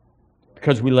target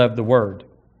because we love the Word.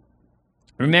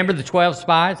 Remember the 12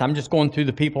 spies? I'm just going through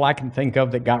the people I can think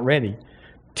of that got ready.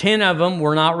 10 of them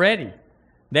were not ready.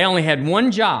 They only had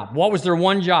one job. What was their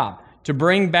one job? To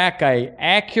bring back an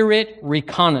accurate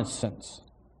reconnaissance.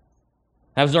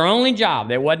 That was their only job.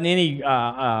 There wasn't any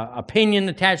opinion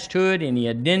attached to it, any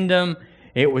addendum.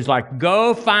 It was like,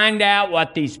 go find out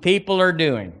what these people are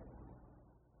doing.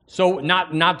 So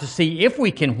not to see if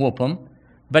we can whoop them,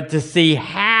 but to see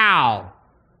how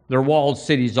their walled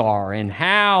cities are and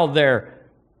how they're,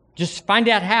 just find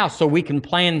out how so we can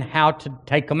plan how to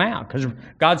take them out, because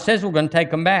God says we're going to take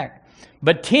them back.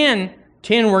 But 10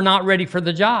 were not ready for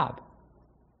the job.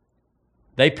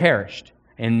 They perished,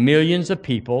 and millions of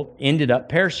people ended up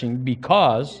perishing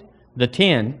because the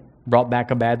 10 brought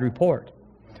back a bad report.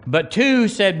 But 2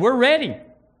 said, we're ready.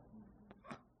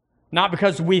 Not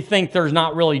because we think there's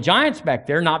not really giants back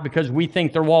there, not because we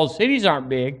think their walled cities aren't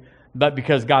big, but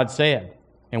because God said.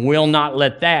 And we'll not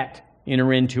let that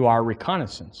enter into our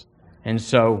reconnaissance. And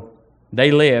so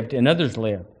they lived and others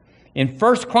lived. In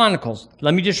 1 Chronicles,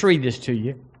 let me just read this to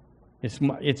you.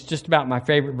 It's just about my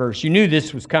favorite verse. You knew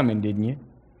this was coming, didn't you?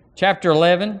 Chapter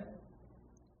 11,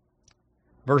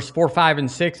 verse 4, 5,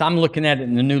 and 6. I'm looking at it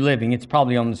in the New Living. It's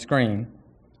probably on the screen.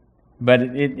 But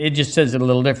it just says it a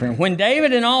little different. Then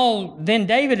David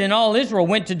and all Israel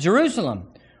went to Jerusalem,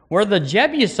 where the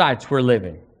Jebusites were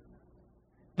living.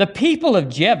 The people of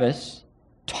Jebus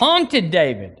taunted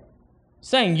David,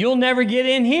 saying, you'll never get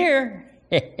in here.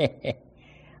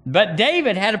 But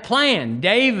David had a plan.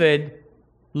 David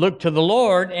looked to the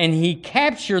Lord, and he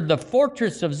captured the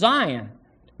fortress of Zion,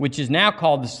 which is now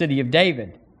called the city of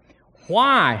David.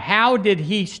 Why? How did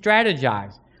he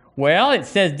strategize? Well, it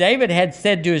says David had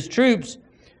said to his troops,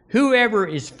 whoever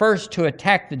is first to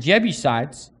attack the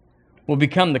Jebusites will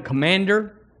become the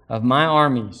commander of my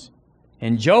armies.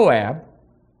 And Joab,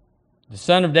 the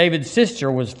son of David's sister,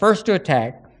 was first to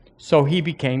attack, so he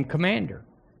became commander.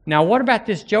 Now, what about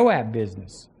this Joab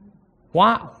business?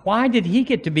 Why did he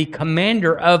get to be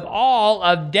commander of all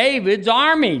of David's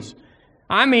armies?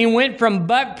 I mean, went from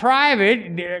buck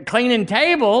private, cleaning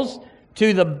tables,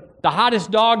 to the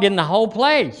hottest dog in the whole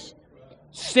place.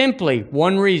 Simply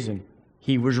one reason: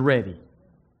 he was ready.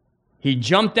 He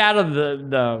jumped out of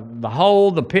the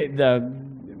hole, the pit,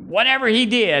 whatever he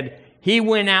did. He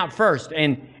went out first.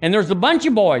 And there's a bunch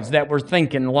of boys that were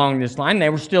thinking along this line. They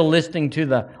were still listening to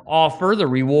the offer, the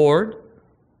reward.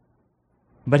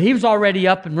 But he was already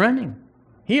up and running.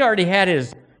 He already had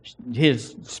his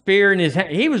spear in his hand.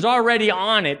 He was already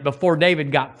on it before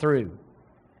David got through.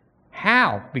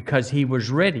 How? Because he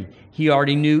was ready. He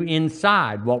already knew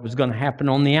inside what was going to happen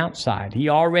on the outside. He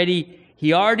already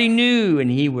knew,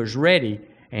 and he was ready.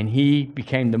 And he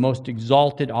became the most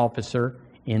exalted officer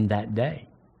in that day,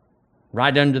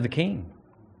 right under the king.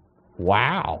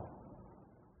 Wow.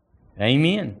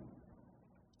 Amen.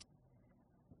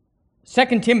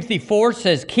 2 Timothy 4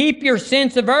 says, keep your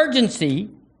sense of urgency,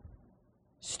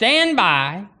 stand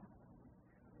by,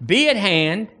 be at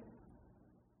hand,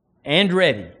 and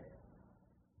ready.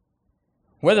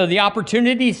 Whether the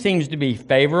opportunity seems to be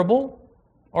favorable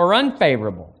or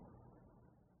unfavorable,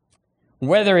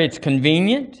 whether it's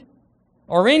convenient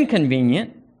or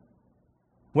inconvenient,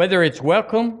 whether it's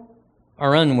welcome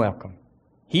or unwelcome,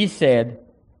 he said,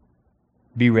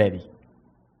 be ready.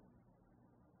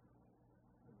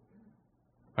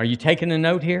 Are you taking a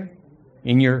note here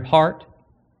in your heart?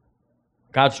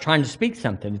 God's trying to speak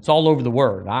something. It's all over the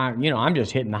Word. I'm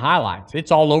just hitting the highlights. It's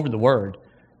all over the Word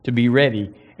to be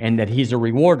ready, and that He's a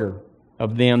rewarder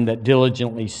of them that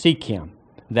diligently seek Him,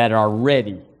 that are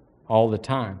ready all the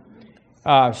time.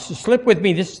 Slip with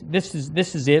me. This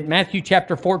is it. Matthew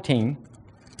chapter 14.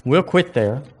 We'll quit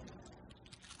there.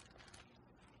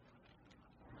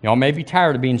 Y'all may be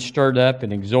tired of being stirred up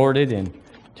and exhorted and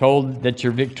told that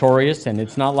you're victorious, and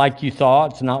it's not like you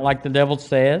thought. It's not like the devil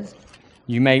says.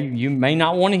 You may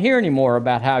not want to hear anymore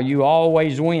about how you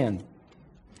always win.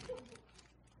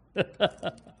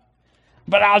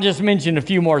 But I'll just mention a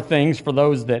few more things for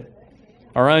those that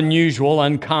are unusual,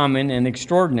 uncommon, and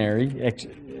extraordinary,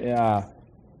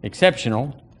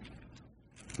 exceptional.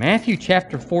 Matthew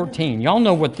chapter 14. Y'all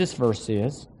know what this verse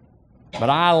is, but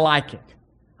I like it.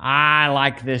 I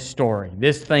like this story.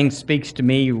 This thing speaks to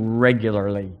me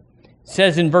regularly. It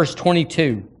says in verse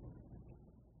 22,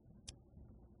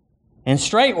 and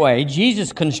straightway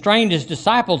Jesus constrained his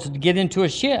disciples to get into a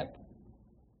ship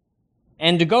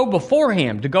and to go before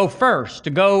him, to go first, to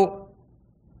go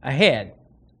ahead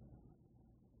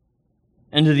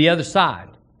and to the other side,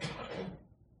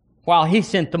 while he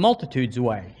sent the multitudes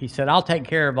away. He said, I'll take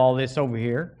care of all this over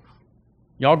here.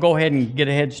 Y'all go ahead and get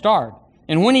a head start.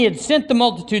 And when he had sent the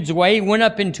multitudes away, he went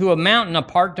up into a mountain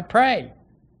apart to pray.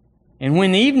 And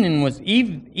when evening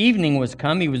was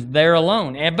come, he was there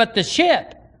alone. But the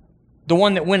ship, the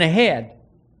one that went ahead,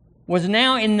 was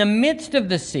now in the midst of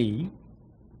the sea,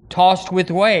 tossed with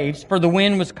waves, for the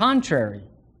wind was contrary.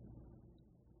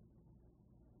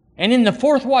 And in the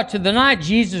fourth watch of the night,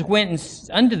 Jesus went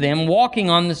unto them, walking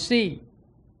on the sea.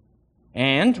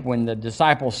 And when the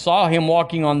disciples saw him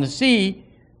walking on the sea,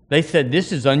 they said,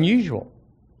 this is unusual.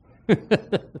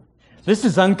 This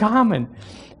is uncommon.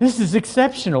 This is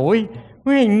exceptional. We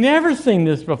ain't never seen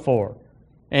this before.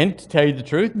 And to tell you the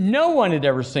truth, no one had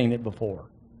ever seen it before.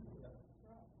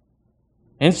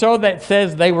 And so that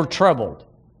says they were troubled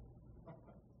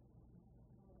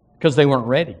because they weren't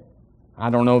ready. I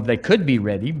don't know if they could be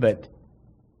ready, but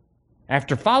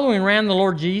after following around the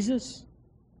Lord Jesus,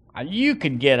 you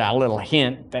could get a little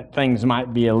hint that things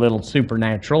might be a little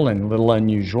supernatural and a little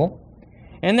unusual.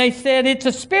 And they said, "It's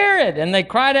a spirit," and they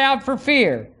cried out for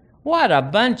fear. What a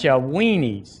bunch of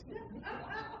weenies.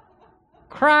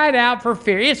 Cried out for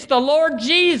fear. It's the Lord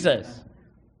Jesus.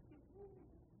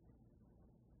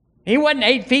 He wasn't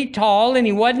 8 feet tall, and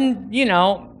he wasn't,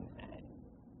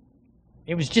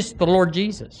 it was just the Lord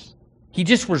Jesus. He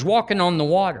just was walking on the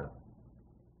water,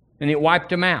 and it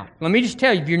wiped him out. Let me just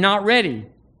tell you, if you're not ready,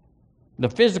 the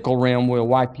physical realm will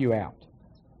wipe you out.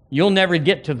 You'll never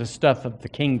get to the stuff of the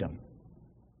kingdom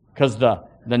because the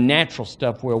natural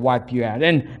stuff will wipe you out.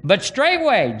 But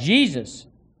straightway, Jesus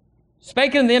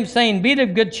spake unto them, saying, "Be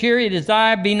of good cheer, it is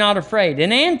I, be not afraid."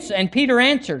 And Peter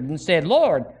answered and said,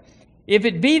 "Lord, if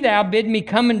it be thou, bid me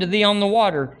come unto thee on the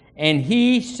water." And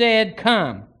he said,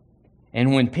 "Come."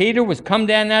 And when Peter was come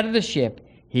down out of the ship,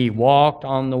 he walked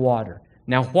on the water.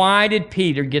 Now, why did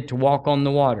Peter get to walk on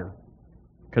the water?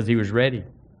 Because he was ready.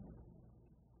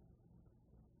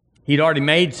 He'd already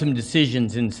made some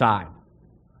decisions inside.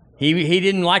 He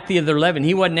didn't like the other 11.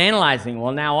 He wasn't analyzing,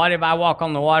 well, now what if I walk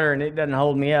on the water and it doesn't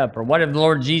hold me up? Or what if the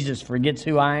Lord Jesus forgets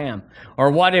who I am?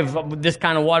 Or what if this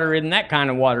kind of water isn't that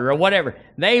kind of water? Or whatever.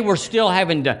 They were still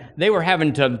having to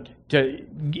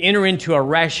enter into a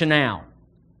rationale.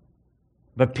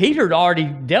 But Peter had already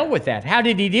dealt with that. How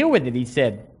did he deal with it? He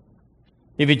said,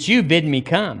 "If it's you, bid me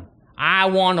come. I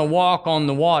want to walk on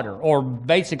the water." Or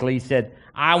basically he said,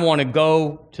 "I want to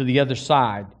go to the other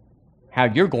side how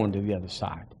you're going to the other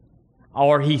side."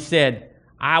 Or he said,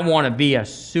 "I want to be a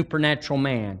supernatural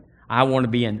man. I want to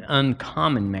be an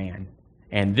uncommon man.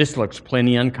 And this looks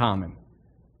plenty uncommon.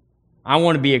 I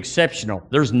want to be exceptional.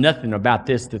 There's nothing about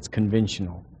this that's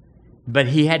conventional." But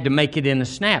he had to make it in a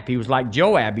snap. He was like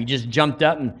Joab. He just jumped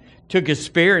up and took his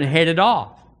spear and headed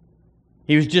off.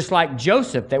 He was just like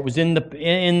Joseph that was in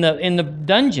the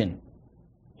dungeon.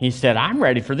 He said, "I'm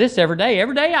ready for this every day.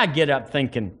 Every day I get up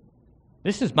thinking,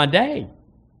 this is my day."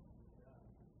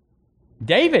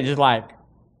 David is like,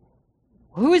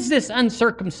 who is this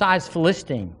uncircumcised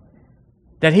Philistine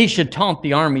that he should taunt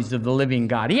the armies of the living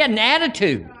God? He had an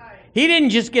attitude. He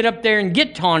didn't just get up there and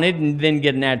get taunted and then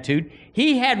get an attitude.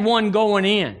 He had one going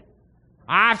in.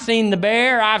 I've seen the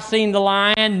bear. I've seen the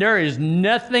lion. There is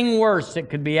nothing worse that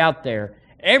could be out there.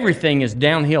 Everything is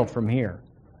downhill from here.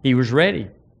 He was ready.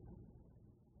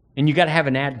 And you got to have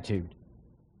an attitude.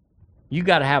 You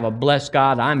got to have a "bless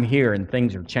God, I'm here and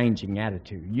things are changing"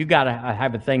 attitude. You got to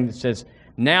have a thing that says,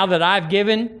 now that I've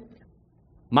given,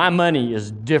 my money is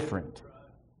different.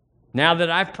 Now that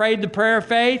I've prayed the prayer of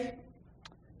faith,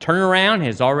 turnaround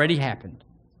has already happened.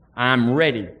 I'm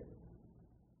ready.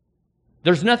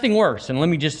 There's nothing worse, and let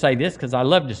me just say this because I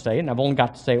love to say it and I've only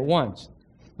got to say it once.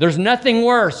 There's nothing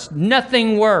worse.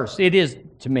 It is,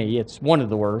 to me, it's one of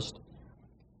the worst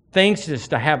things is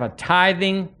to have a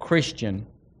tithing Christian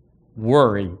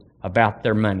worry about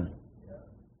their money.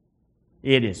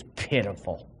 It is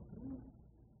pitiful.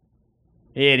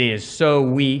 It is so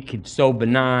weak and so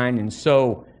benign and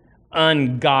so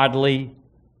ungodly,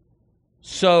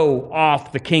 so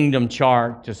off the kingdom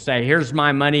chart to say, "Here's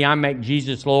my money, I make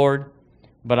Jesus Lord,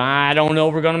 but I don't know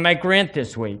if we're going to make rent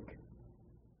this week."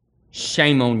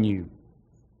 Shame on you.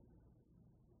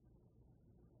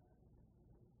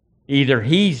 Either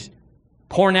he's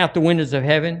pouring out the windows of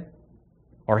heaven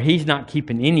or he's not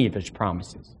keeping any of his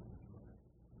promises.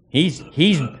 He's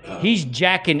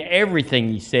jacking everything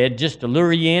he said just to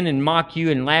lure you in and mock you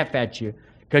and laugh at you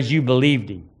because you believed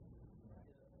him.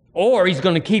 Or he's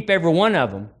going to keep every one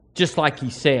of them just like he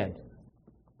said.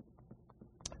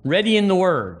 Ready in the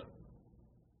word.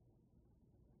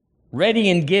 Ready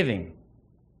in giving.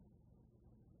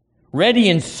 Ready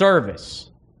in service.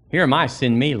 "Here am I,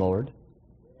 send me, Lord."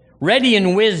 Ready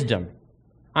in wisdom.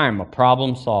 I am a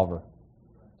problem solver.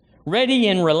 Ready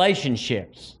in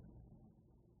relationships.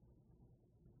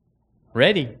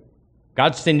 Ready.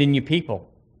 God's sending you people.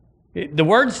 The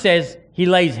word says he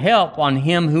lays help on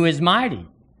him who is mighty.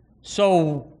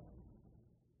 So,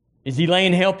 is he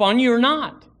laying help on you or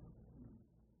not?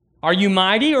 Are you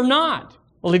mighty or not?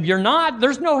 Well, if you're not,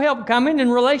 there's no help coming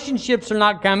and relationships are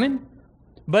not coming.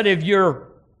 But if you're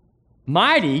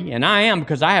mighty, and I am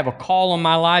because I have a call on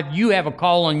my life, you have a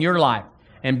call on your life.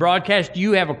 And broadcast,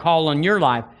 you have a call on your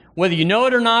life. Whether you know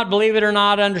it or not, believe it or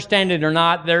not, understand it or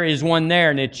not, there is one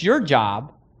there, and it's your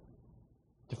job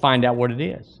to find out what it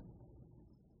is.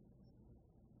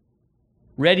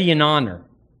 Ready in honor.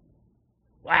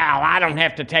 Well, I don't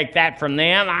have to take that from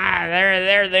them.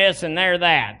 They're this and they're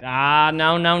that.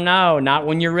 No, not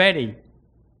when you're ready.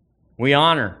 We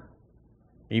honor,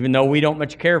 even though we don't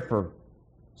much care for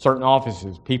certain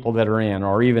offices, people that are in,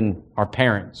 or even our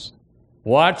parents.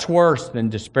 What's worse than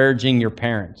disparaging your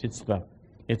parents? It's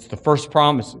the first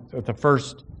promise, the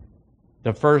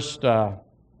first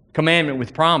commandment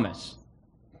with promise.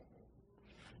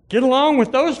 Get along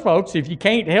with those folks if you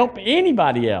can't help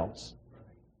anybody else.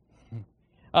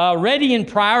 Ready in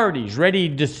priorities, ready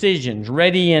in decisions,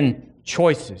 ready in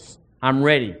choices. I'm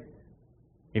ready.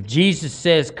 If Jesus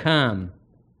says come,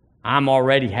 I'm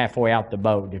already halfway out the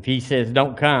boat. If he says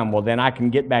don't come, well then I can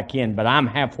get back in, but I'm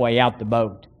halfway out the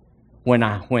boat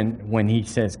when he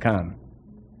says come.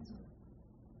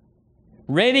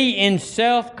 Ready in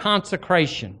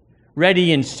self-consecration,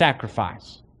 ready in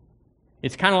sacrifice.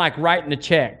 It's kind of like writing a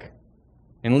check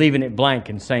and leaving it blank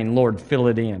and saying, Lord, fill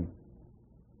it in.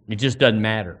 It just doesn't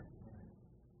matter.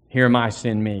 Here am I,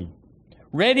 send me.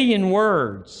 Ready in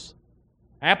words,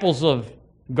 apples of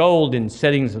gold in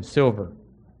settings of silver.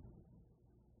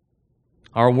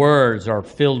 Our words are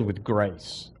filled with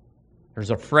grace.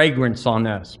 There's a fragrance on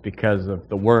us because of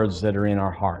the words that are in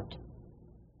our heart.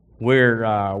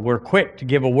 We're quick to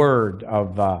give a word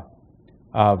of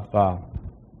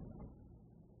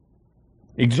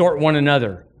exhort one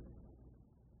another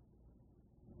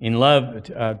in love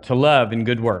to love and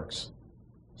good works.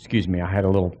 Excuse me, I had a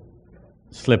little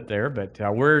slip there, but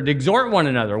we're to exhort one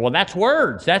another. Well, that's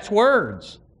words. That's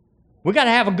words. We got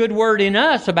to have a good word in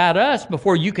us about us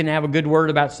before you can have a good word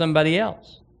about somebody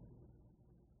else.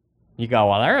 You go,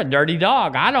 well, they're a dirty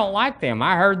dog. I don't like them.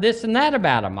 I heard this and that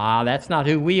about them. That's not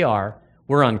who we are.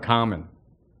 We're uncommon.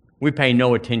 We pay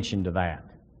no attention to that.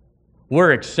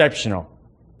 We're exceptional.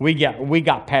 We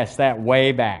got past that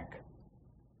way back.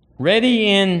 Ready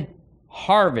in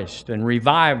harvest and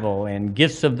revival and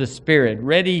gifts of the Spirit.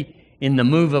 Ready in the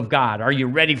move of God. Are you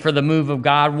ready for the move of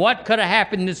God? What could have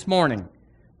happened this morning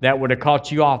that would have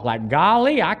caught you off like,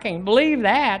 golly, I can't believe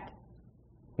that?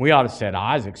 We ought to have said,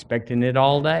 I was expecting it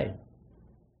all day.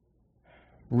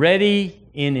 Ready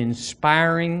in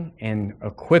inspiring and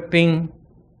equipping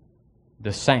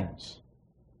the saints,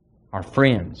 our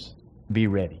friends, be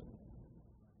ready.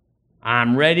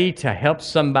 I'm ready to help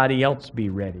somebody else be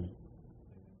ready.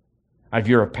 If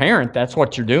you're a parent, that's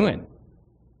what you're doing.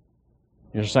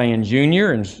 You're saying,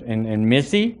 Junior and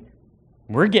Missy,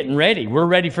 we're getting ready. We're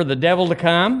ready for the devil to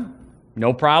come.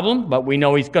 No problem, but we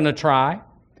know he's going to try.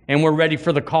 And we're ready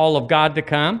for the call of God to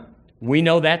come. We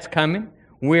know that's coming.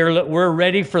 We're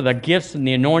ready for the gifts and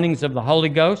the anointings of the Holy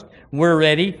Ghost. We're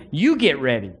ready. You get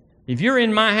ready. If you're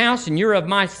in my house and you're of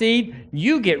my seed,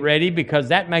 you get ready because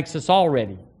that makes us all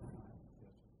ready.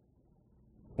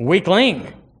 Weak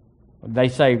link. They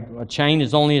say a chain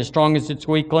is only as strong as its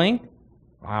weak link.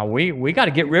 We got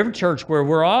to get River Church where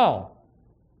we're all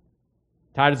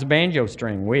tight as a banjo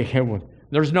string.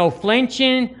 There's no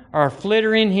flinching or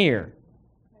flittering here.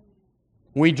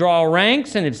 We draw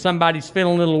ranks, and if somebody's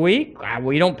feeling a little weak,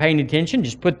 we don't pay any attention.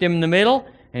 Just put them in the middle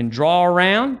and draw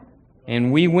around,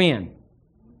 and we win.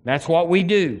 That's what we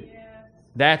do.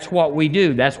 That's what we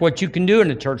do. That's what you can do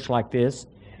in a church like this.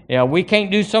 Yeah, we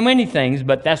can't do so many things,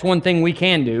 but that's one thing we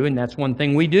can do, and that's one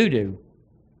thing we do.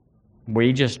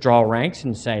 We just draw ranks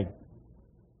and say,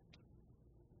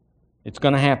 it's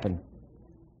going to happen.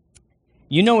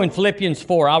 You know, in Philippians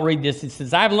 4, I'll read this. It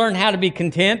says, I've learned how to be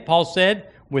content, Paul said,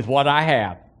 with what I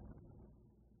have.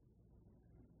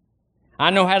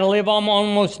 I know how to live on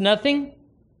almost nothing.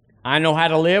 I know how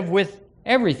to live with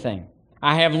everything.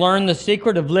 I have learned the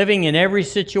secret of living in every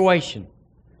situation.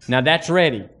 Now that's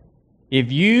ready. If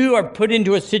you are put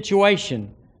into a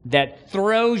situation that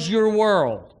throws your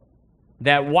world,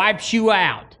 that wipes you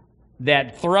out,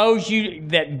 that throws you,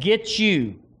 that gets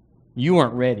you, you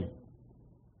aren't ready.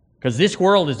 Because this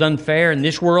world is unfair, and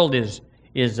this world is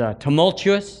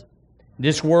tumultuous.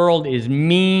 This world is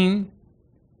mean.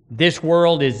 This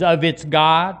world is of its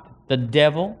God, the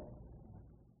devil.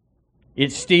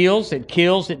 It steals, it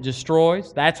kills, it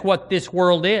destroys. That's what this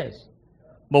world is.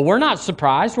 But we're not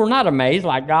surprised. We're not amazed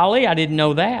like, golly, I didn't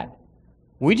know that.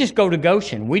 We just go to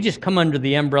Goshen. We just come under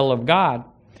the umbrella of God.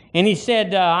 And he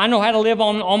said, I know how to live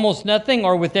on almost nothing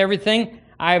or with everything.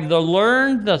 I have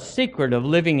learned the secret of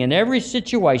living in every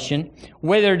situation,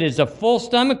 whether it is a full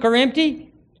stomach or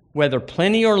empty, whether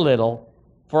plenty or little,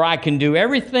 for I can do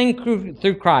everything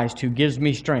through Christ who gives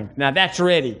me strength. Now that's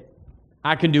ready.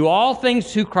 I can do all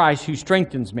things through Christ who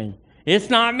strengthens me. It's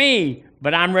not me,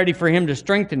 but I'm ready for him to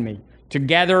strengthen me. to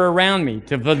gather around me,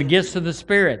 for the gifts of the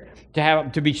Spirit,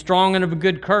 to be strong and of a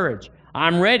good courage.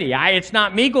 I'm ready. It's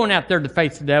not me going out there to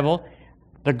face the devil.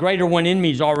 The greater one in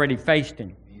me has already faced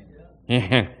him.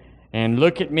 And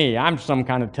look at me. I'm some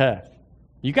kind of tough.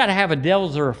 You got to have a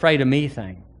devils are afraid of me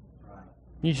thing.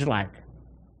 You're just like,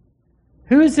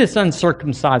 who is this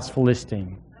uncircumcised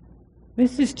Philistine?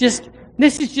 This is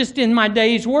just in my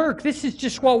day's work. This is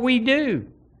just what we do.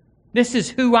 This is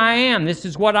who I am. This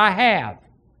is what I have.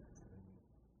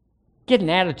 Get an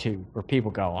attitude where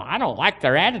people go, I don't like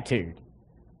their attitude.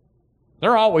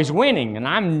 They're always winning, and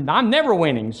I'm never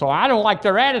winning, so I don't like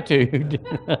their attitude.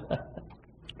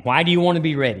 Why do you want to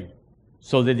be ready?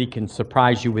 So that he can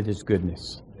surprise you with his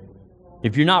goodness.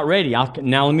 If you're not ready,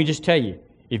 now let me just tell you,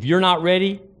 if you're not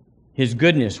ready, his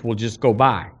goodness will just go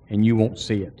by, and you won't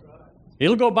see it.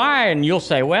 It'll go by, and you'll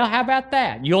say, well, how about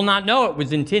that? You'll not know it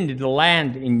was intended to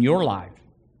land in your life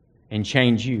and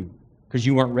change you because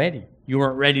you weren't ready. You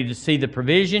weren't ready to see the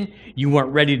provision. You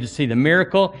weren't ready to see the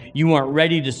miracle. You weren't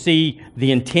ready to see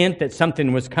the intent that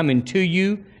something was coming to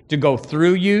you to go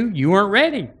through you. You weren't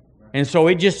ready. And so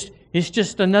it's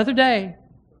just another day.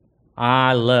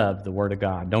 I love the Word of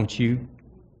God, don't you?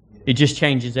 It just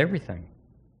changes everything.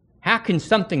 How can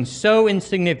something so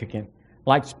insignificant,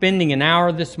 like spending an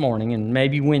hour this morning and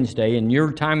maybe Wednesday and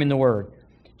your time in the Word,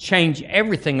 change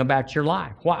everything about your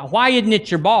life? Why isn't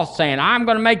it your boss saying, I'm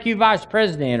going to make you vice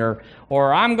president,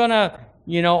 or I'm going to,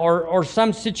 or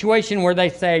some situation where they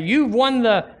say, you've won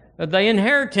the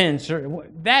inheritance, or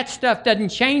that stuff doesn't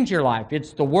change your life.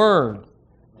 It's the Word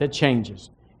that changes.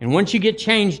 And once you get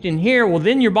changed in here, well,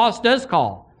 then your boss does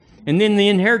call. And then the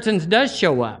inheritance does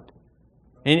show up.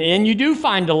 And you do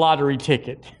find a lottery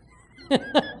ticket.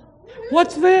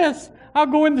 What's this? I'll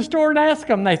go in the store and ask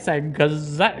them. They say,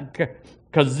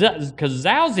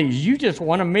 Zowsies, you just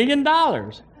won $1 million.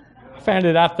 I found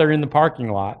it out there in the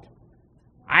parking lot.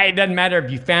 It doesn't matter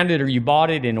if you found it or you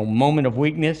bought it in a moment of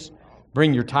weakness.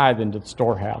 Bring your tithe into the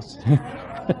storehouse.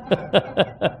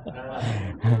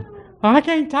 I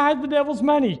can't tithe the devil's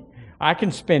money. I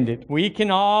can spend it. We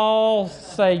can all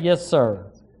say, yes, sir.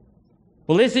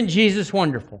 Well, isn't Jesus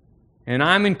wonderful? And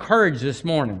I'm encouraged this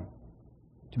morning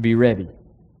to be ready.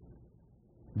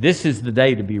 This is the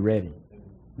day to be ready.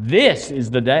 This is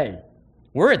the day.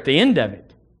 We're at the end of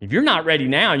it. If you're not ready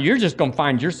now, you're just going to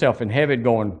find yourself in heaven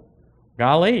going,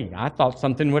 golly, I thought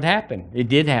something would happen. It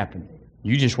did happen.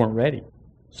 You just weren't ready.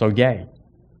 So yay.